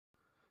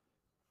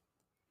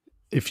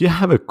if you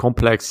have a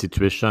complex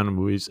situation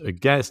with a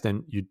guest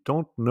and you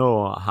don't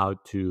know how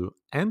to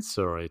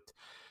answer it,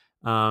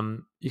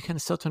 you can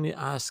certainly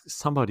ask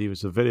somebody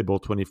who's available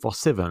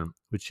 24/7,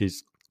 which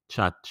is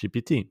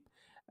ChatGPT.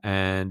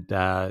 And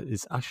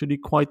it's actually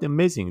quite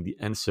amazing the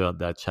answer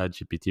that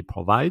ChatGPT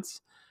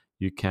provides.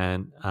 You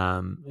can,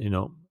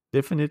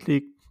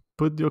 definitely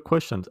put your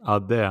questions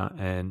out there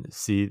and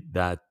see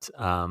that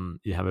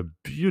you have a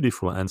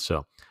beautiful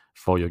answer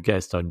for your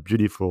guest and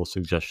beautiful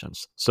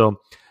suggestions.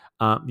 So,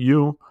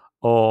 you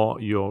or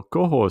your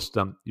co-host,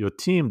 your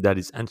team that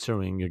is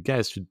answering your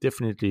guest should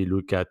definitely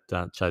look at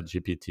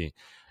ChatGPT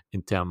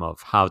in terms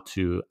of how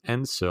to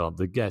answer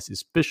the guest,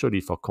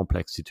 especially for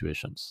complex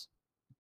situations.